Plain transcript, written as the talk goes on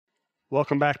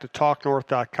Welcome back to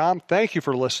TalkNorth.com. Thank you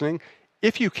for listening.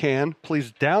 If you can,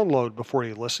 please download before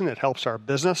you listen. It helps our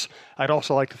business. I'd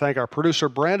also like to thank our producer,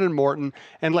 Brandon Morton,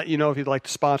 and let you know if you'd like to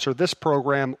sponsor this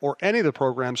program or any of the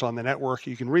programs on the network,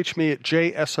 you can reach me at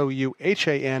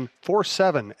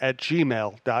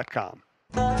jsouhan47@gmail.com.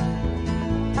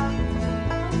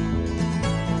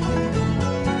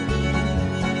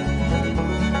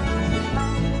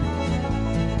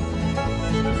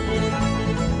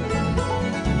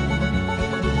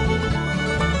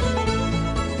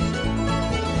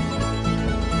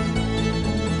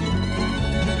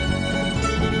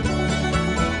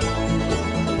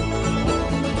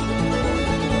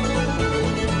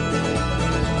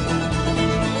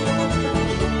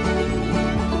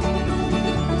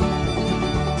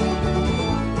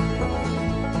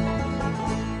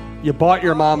 You bought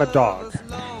your mom a dog.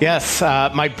 Yes,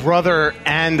 my brother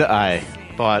and I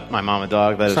bought my mom a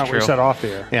dog. That's not true. What you said off the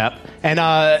air. Yeah,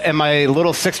 and my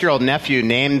little 6-year-old nephew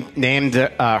named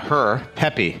her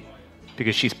Peppy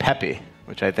because she's Peppy,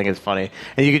 which I think is funny.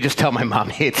 And you could just tell my mom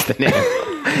hates the name.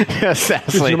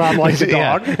 Does your mom like the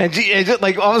dog? Yeah. And she just,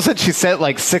 like all of a sudden she said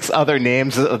like 6 other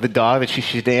names of the dog that she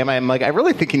should name. I'm like, I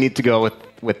really think you need to go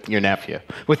with your nephew,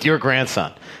 with your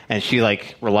grandson. And she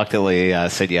like reluctantly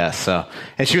said yes. So,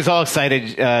 and she was all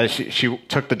excited. She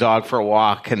took the dog for a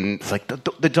walk, and it's like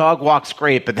the dog walks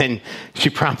great, but then she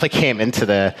promptly came into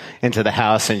the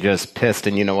house and just pissed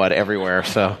and you know what everywhere.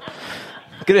 So,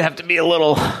 gonna have to be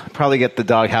probably get the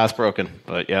dog housebroken.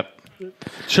 But yep.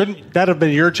 Shouldn't that have been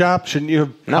your job? Shouldn't you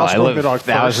have No, I live the dog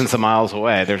thousands first? of miles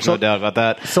away. There's no doubt about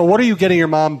that. So what are you getting your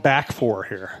mom back for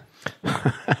here?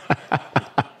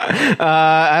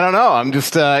 I don't know. I'm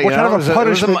just. What kind of a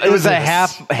punishment It was is a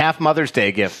this? half Mother's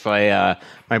Day gift by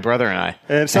my brother and I.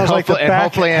 And it sounds like the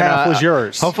back half was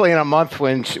yours. Hopefully, in a month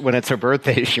when it's her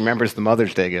birthday, she remembers the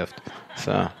Mother's Day gift.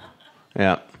 So,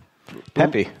 yeah,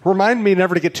 Peppy. Remind me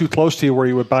never to get too close to you, where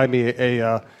you would buy me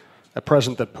a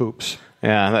present that poops.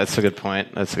 Yeah, that's a good point.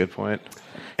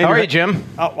 How are you, Jim?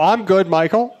 I'm good,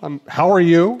 Michael. How are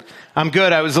you? I'm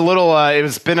good. I was a little,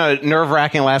 it's been a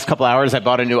nerve-wracking last couple hours. I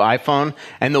bought a new iPhone,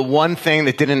 and the one thing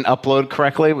that didn't upload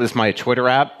correctly was my Twitter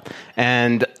app.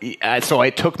 And so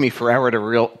it took me forever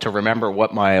to remember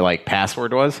what my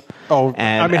password was. Oh,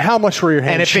 and, I mean, how much were your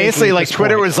hands? And it basically,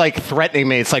 Twitter was threatening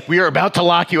me. It's like, we are about to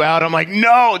lock you out. I'm like,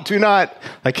 no, do not.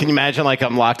 Can you imagine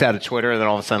I'm locked out of Twitter, and then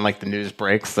all of a sudden the news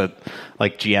breaks that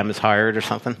GM is hired or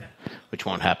something? Which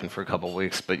won't happen for a couple of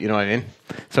weeks, but you know what I mean?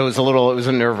 So it was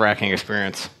a nerve-wracking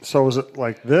experience. So was it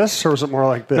like this, or was it more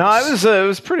like this? No, it was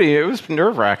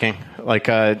nerve-wracking. It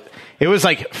was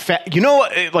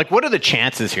what are the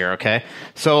chances here, okay?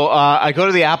 So I go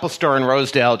to the Apple store in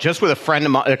Rosedale just with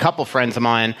a couple friends of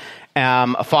mine,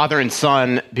 a father and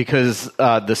son, because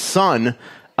the son,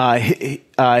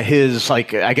 his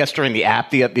I guess during the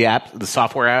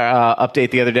software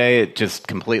update the other day, it just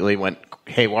completely went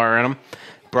haywire on him.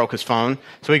 Broke his phone.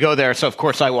 So we go there. So, of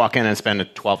course, I walk in and spend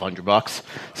 $1,200.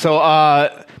 So,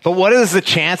 but what is the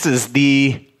chances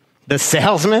the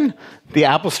salesman, the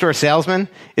Apple Store salesman,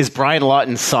 is Brian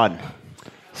Lawton's son?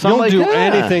 So You'll do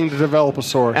anything to develop a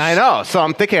source. I know. So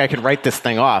I'm thinking I could write this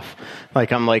thing off.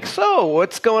 So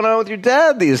what's going on with your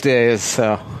dad these days?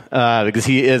 So, because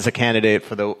he is a candidate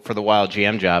for the wild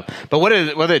GM job. But what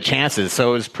are the chances?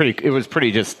 So it was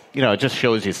pretty just, it just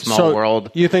shows you small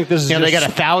world. You think this is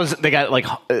they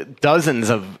got dozens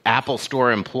of Apple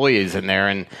Store employees in there,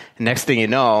 and next thing you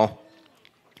know,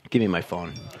 give me my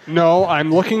phone. No,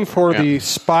 I'm looking for the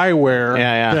spyware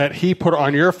that he put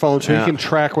on your phone so he can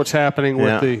track what's happening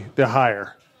with the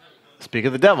hire. Speak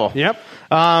of the devil. Yep.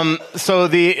 So what are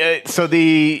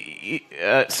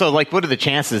the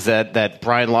chances that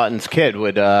Brian Lawton's kid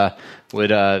would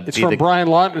it's from Brian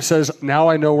Lawton. It says, "Now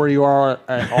I know where you are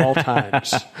at all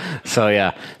times." So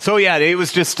it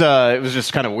was just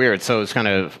kind of weird. So it was kind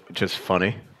of just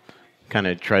funny. Kind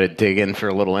of try to dig in for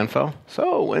a little info.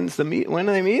 So when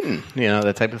are they meeting?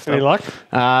 That type of stuff. Any luck?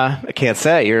 I can't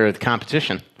say. You're the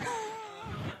competition.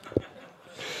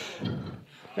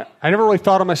 I never really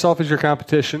thought of myself as your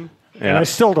competition, and I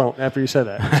still don't after you said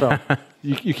that. So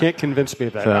you can't convince me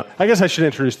of that. So, I guess I should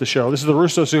introduce the show. This is the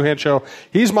Russo-Souhan Show.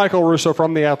 He's Michael Russo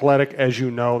from The Athletic, as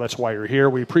you know. That's why you're here.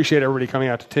 We appreciate everybody coming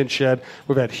out to Tin Shed.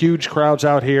 We've had huge crowds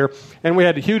out here, and we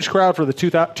had a huge crowd for the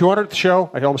 200th show.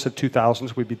 I almost said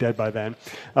 2000s. We'd be dead by then.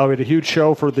 We had a huge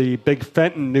show for the big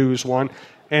Fenton News one.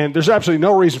 And there's absolutely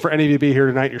no reason for any of you to be here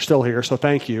tonight. You're still here, so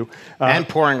thank you. And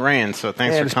pouring rain, so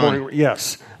thanks for coming.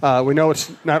 Yes. We know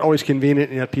it's not always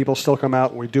convenient, and yet people still come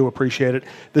out, and we do appreciate it.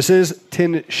 This is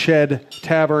Tin Shed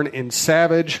Tavern in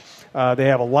Savage. They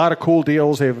have a lot of cool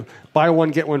deals. They have Buy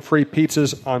one, get one free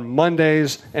pizzas on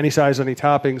Mondays. Any size, any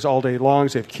toppings, all day long.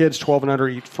 They have kids 12 and under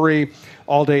eat free.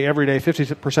 All day, every day,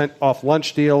 50% off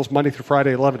lunch deals. Monday through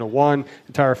Friday, 11 to 1.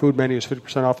 Entire food menu is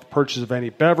 50% off the purchase of any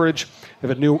beverage. They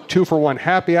have a new 2-for-1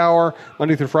 happy hour.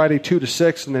 Monday through Friday, 2 to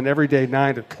 6. And then every day,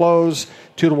 9 to close.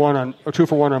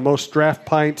 2-for-1 on most draft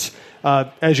pints.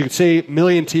 As you can see,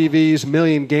 million TVs,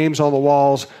 million games on the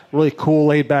walls, really cool,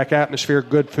 laid-back atmosphere,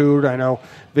 good food. I know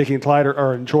Vicky and Clyde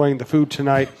are enjoying the food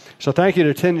tonight. So thank you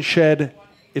to Tin Shed.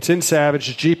 It's in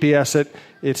Savage. GPS it.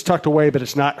 It's tucked away, but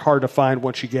it's not hard to find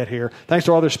once you get here. Thanks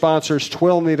to our other sponsors,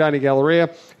 Twill and the Edina Galleria,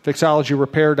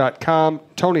 Fixologyrepair.com,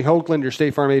 Tony Hoaglund, your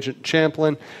State Farm agent in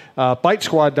Champlin,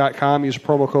 BiteSquad.com. Use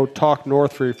promo code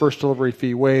TALKNORTH for your first delivery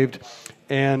fee waived.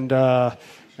 And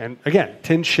again,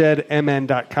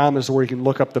 tinshedmn.com is where you can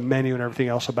look up the menu and everything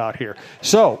else about here.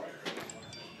 So,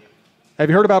 have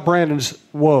you heard about Brandon's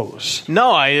woes?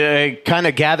 No, I kind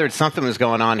of gathered something was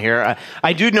going on here.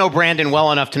 I do know Brandon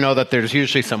well enough to know that there's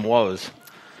usually some woes.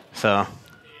 So,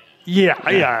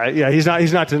 yeah.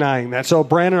 He's not denying that. So,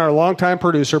 Brandon, our longtime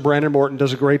producer, Brandon Morton,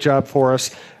 does a great job for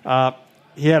us.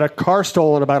 He had a car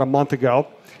stolen about a month ago,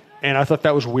 and I thought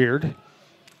that was weird.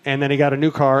 And then he got a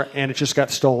new car, and it just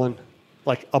got stolen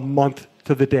like a month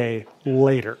to the day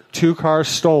later. 2 cars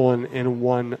stolen in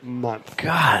 1 month.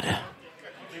 God.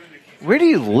 Where do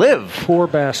you live? Poor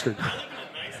bastard.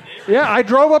 Yeah, I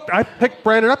drove up. I picked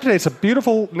Brandon up today. It's a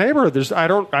beautiful neighborhood. I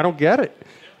don't get it.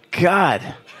 God.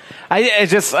 I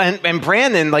just and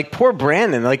Brandon, like poor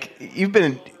Brandon, like you've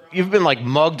been like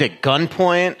mugged at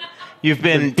gunpoint.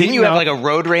 Didn't you have like a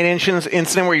road rage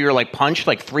incident where you were like punched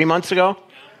like 3 months ago?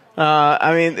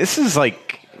 I mean, this is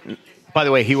like. By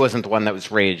the way, he wasn't the one that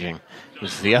was raging. It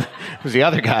was the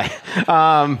other guy.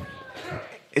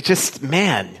 It's just,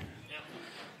 man.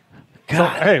 God.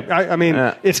 So, hey, I mean,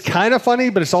 it's kind of funny,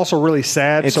 but it's also really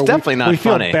sad. It's definitely not funny. We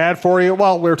feel bad for you.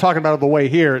 Well, we were talking about it the way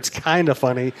here. It's kind of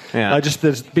funny. Yeah. Just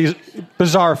this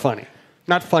bizarre funny.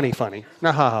 Not funny.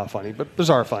 Not ha-ha funny, but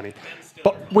bizarre funny.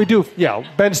 But we do,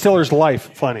 Ben Stiller's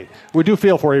life funny. We do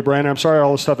feel for you, Brandon. I'm sorry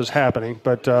all this stuff is happening,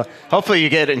 but... hopefully you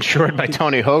get insured by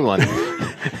Tony Hoaglund.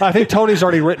 I think Tony's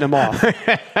already written him off.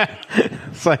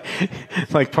 It's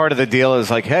like part of the deal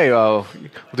is like, hey, we'll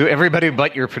do everybody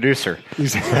but your producer.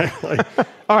 Exactly.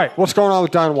 All right, what's going on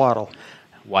with Don Waddell?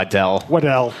 Waddell.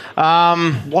 Waddell.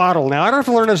 Now, I don't have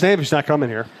to learn his name if he's not coming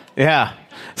here. Yeah.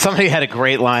 Somebody had a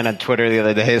great line on Twitter the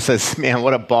other day. It says, man,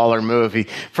 what a baller move.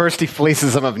 First he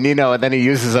fleeces him of Nino, and then he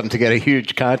uses him to get a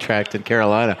huge contract in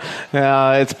Carolina.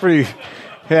 It's pretty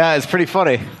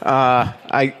funny.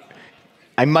 I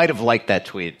might have liked that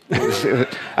tweet.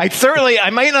 I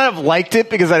might not have liked it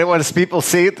because I didn't want people to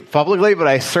see it publicly, but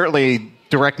I certainly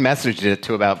direct messaged it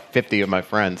to about 50 of my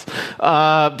friends.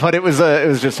 But it was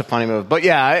just a funny move. But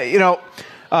yeah,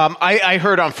 I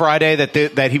heard on Friday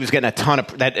that he was getting a ton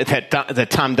of that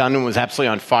Tom Dundon was absolutely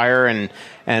on fire,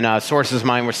 and sources of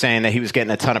mine were saying that he was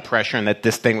getting a ton of pressure and that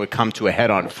this thing would come to a head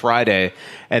on Friday.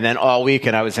 And then all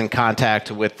weekend I was in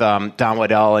contact with Don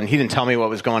Waddell, and he didn't tell me what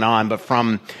was going on, but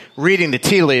from reading the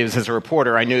tea leaves as a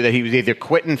reporter, I knew that he was either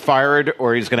quitting, fired,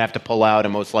 or he was going to have to pull out,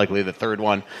 and most likely the third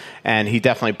one. And he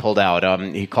definitely pulled out.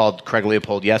 He called Craig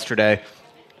Leopold yesterday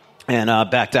and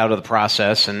backed out of the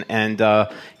process. And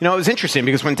it was interesting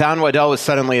because when Don Waddell was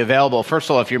suddenly available, first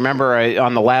of all, if you remember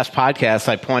on the last podcast,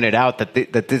 I pointed out that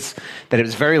it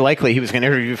was very likely he was going to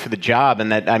interview for the job,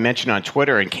 and that I mentioned on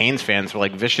Twitter, and Canes fans were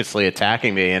like viciously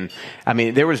attacking me. And I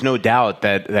mean, there was no doubt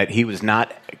that he was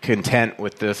not content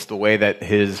with the way that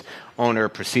his owner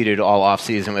proceeded all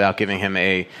offseason without giving him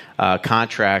a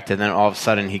contract, and then all of a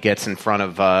sudden he gets in front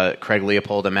of Craig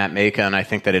Leopold and Matt Maka, and I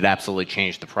think that it absolutely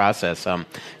changed the process.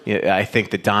 I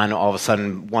think that Don, all of a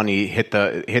sudden, one, he hit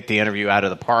the interview out of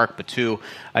the park, but two,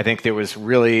 I think there was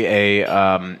really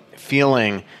a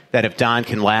feeling that if Don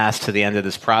can last to the end of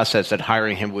this process, that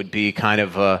hiring him would be kind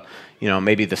of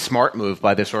maybe the smart move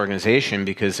by this organization,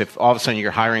 because if all of a sudden you're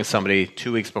hiring somebody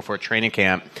 2 weeks before training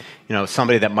camp,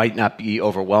 somebody that might not be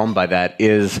overwhelmed by that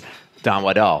is Don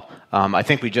Waddell. I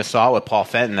think we just saw with Paul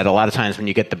Fenton that a lot of times when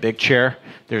you get the big chair,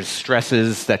 there's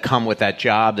stresses that come with that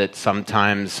job that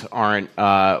sometimes aren't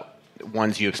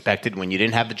ones you expected when you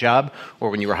didn't have the job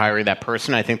or when you were hiring that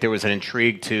person. I think there was an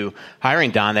intrigue to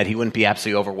hiring Don that he wouldn't be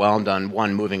absolutely overwhelmed on,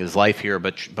 one, moving his life here,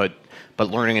 but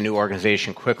learning a new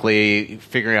organization quickly,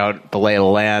 figuring out the lay of the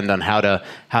land on how to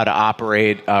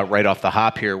operate right off the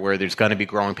hop here, where there's going to be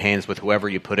growing pains with whoever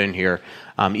you put in here,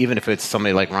 even if it's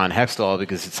somebody like Ron Hextall,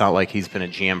 because it's not like he's been a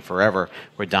GM forever,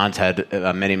 where Don's had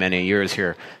many, many years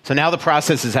here. So now the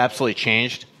process has absolutely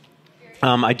changed.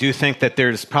 I do think that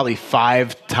there's probably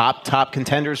 5 top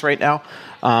contenders right now.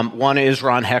 One is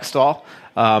Ron Hextall.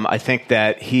 I think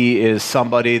that he is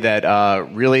somebody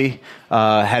that really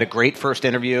had a great first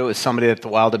interview, is somebody that the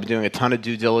Wild have been doing a ton of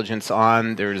due diligence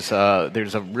on. There's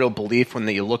a real belief when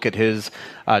you look at his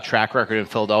track record in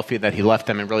Philadelphia that he left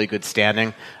them in really good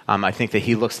standing. I think that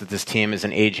he looks at this team as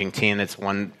an aging team that's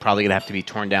probably going to have to be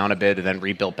torn down a bit and then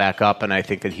rebuilt back up, and I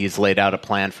think that he's laid out a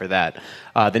plan for that.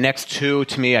 The next two,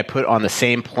 to me, I put on the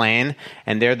same plane,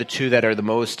 and they're the two that are the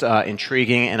most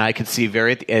intriguing, and I could see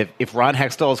if Ron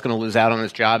Hextall is going to lose out on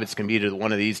this job, it's going to be to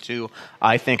one of these two,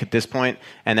 I think, at this point,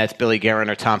 and that's Billy Guerin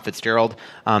or Tom Fitzgerald.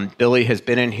 Billy has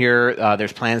been in here.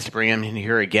 There's plans to bring him in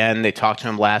here again. They talked to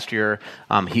him last year.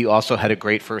 He also had a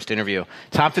great first interview.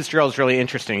 Tom Fitzgerald is really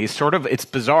interesting. It's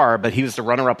bizarre, but he was the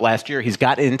runner-up last year. He's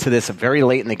got into this very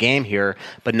late in the game here,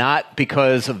 but not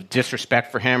because of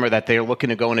disrespect for him or that they're looking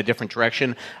to go in a different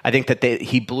direction. I think that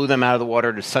he blew them out of the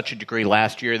water to such a degree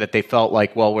last year that they felt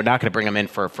like, well, we're not going to bring him in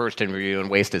for a first interview and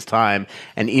waste his time.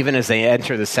 And even as they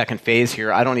enter the second phase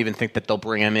here, I don't even think that they'll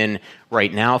bring him in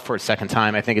right now for a second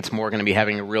time. I think it's more going to be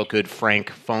having a real good, frank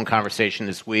phone conversation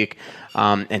this week,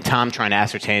 and Tom trying to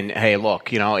ascertain, hey,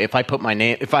 look, if I put my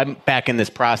name, if I'm back in this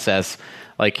process,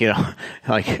 I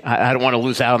don't want to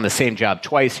lose out on the same job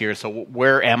twice here. So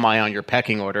where am I on your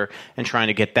pecking order, and trying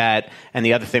to get that. And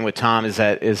the other thing with Tom is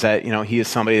that he is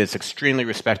somebody that's extremely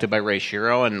respected by Ray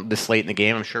Shero, and this late in the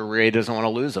game, I'm sure Ray doesn't want to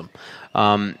lose him.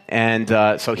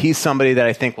 So he's somebody that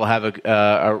I think will have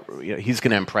he's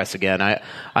going to impress again.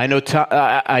 I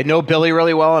know Billy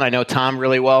really well, and I know Tom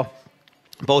really well.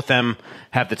 Both of them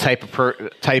have the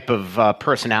type of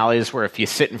personalities where if you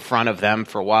sit in front of them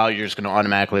for a while, you're just going to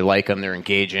automatically like them. They're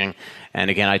engaging.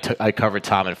 And again, I covered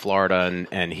Tom in Florida,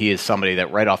 and he is somebody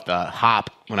that right off the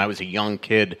hop, when I was a young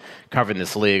kid covering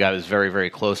this league, I was very, very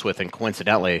close with. And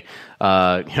coincidentally,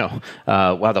 lived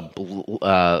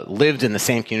in the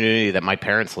same community that my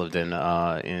parents lived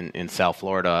in South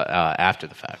Florida after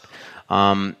the fact.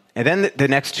 And then the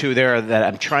next two there that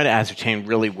I'm trying to ascertain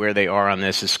really where they are on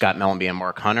this is Scott Mellanby and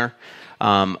Mark Hunter.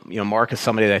 Mark is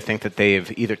somebody that I think that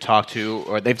they've either talked to,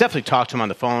 or they've definitely talked to him on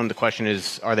the phone. The question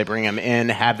is, are they bringing him in?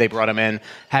 Have they brought him in?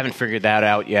 Haven't figured that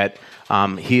out yet.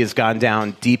 He has gone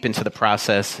down deep into the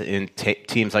process in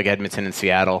teams like Edmonton and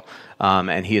Seattle.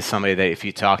 And he is somebody that if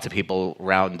you talk to people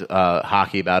around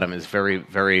hockey about him is very,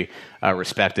 very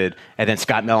respected. And then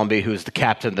Scott Mellanby, who's the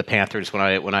captain of the Panthers,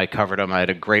 when I covered him, I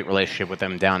had a great relationship with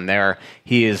him down there.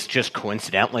 He is just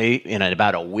coincidentally, in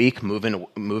about a week, moving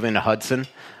to Hudson.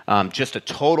 Just a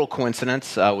total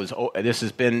coincidence. This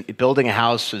has been building a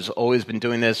house, has always been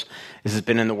doing this. This has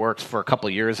been in the works for a couple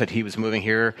of years that he was moving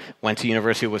here. Went to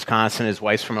University of Wisconsin. His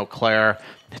wife's from Eau Claire.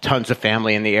 Tons of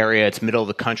family in the area. It's middle of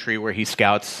the country where he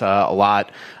scouts a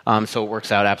lot. So it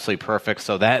works out absolutely perfect.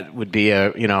 So that would be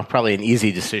probably an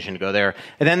easy decision to go there.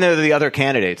 And then there are the other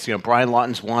candidates. Brian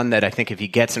Lawton's one that I think if he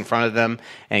gets in front of them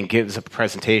and gives a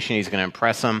presentation, he's going to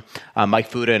impress them. Mike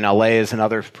Fuda in LA is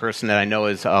another person that I know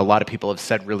a lot of people have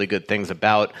said really good things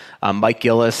about. Mike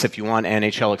Gillis, if you want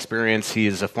NHL experience, he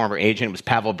is a former agent. It was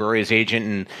Pavel Bure's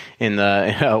agent when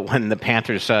the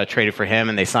Panthers traded for him,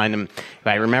 and they signed him.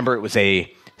 I remember it was a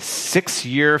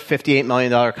 6-year, $58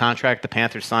 million contract the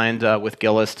Panthers signed with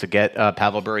Gillis to get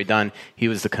Pavel Bure done. He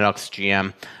was the Canucks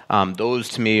GM. Those,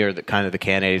 to me, are kind of the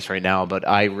candidates right now, but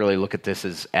I really look at this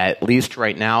as, at least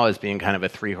right now, as being kind of a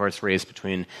three-horse race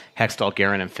between Hextall,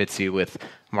 Guerin, and Fitzy, with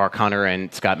Mark Hunter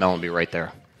and Scott Mellanby right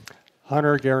there.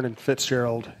 Hunter, Guerin, and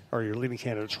Fitzgerald are your leading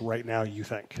candidates right now, you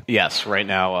think? Yes, right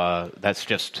now. That's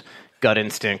just gut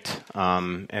instinct,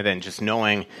 and then just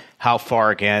knowing how far,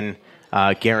 again,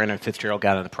 Guerin and Fitzgerald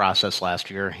got in the process last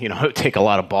year. It would take a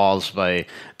lot of balls by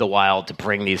the Wild to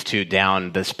bring these two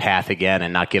down this path again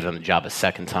and not give them the job a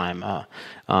second time.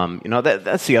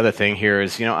 That's the other thing here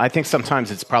is, I think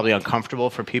sometimes it's probably uncomfortable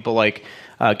for people like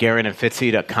Guerin and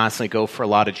Fitzy to constantly go for a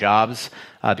lot of jobs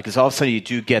because all of a sudden you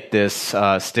do get this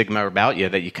stigma about you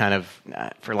that you kind of,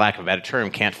 for lack of a better term,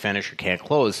 can't finish or can't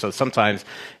close. So sometimes,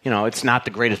 it's not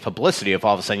the greatest publicity if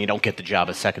all of a sudden you don't get the job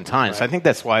a second time. Right. So I think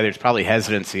that's why there's probably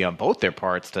hesitancy on both their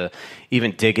parts to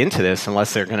even dig into this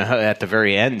unless they're going to, at the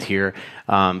very end here,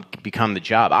 become the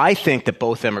job. I think that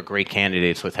both of them are great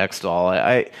candidates with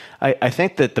Hextall. I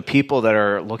think that the people that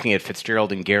are looking at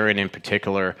Fitzgerald and Guerin in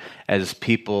particular as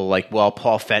people like, well,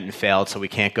 Paul Fenton failed, so we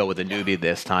can't go with a newbie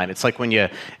this time. It's like when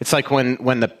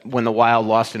the Wild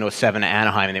lost in 2007 to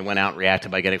Anaheim and they went out and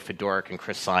reacted by getting Fedoruk and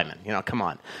Chris Simon. Come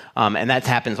on. And that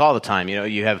happens all the time.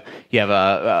 You have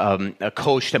a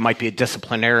coach that might be a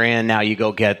disciplinarian. Now you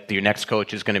go get your next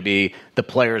coach is going to be the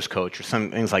player's coach or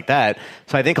some things like that.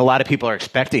 So I think a lot of people are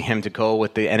expecting him to go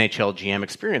with the NHL GM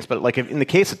experience. But like in the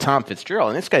case of Tom Fitzgerald,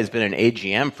 and this guy's been an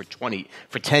AGM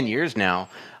for 10 years now,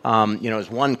 has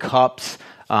won cups.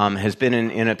 has been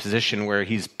in a position where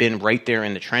he's been right there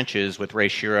in the trenches with Ray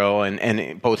Shero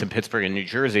and both in Pittsburgh and New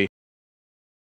Jersey.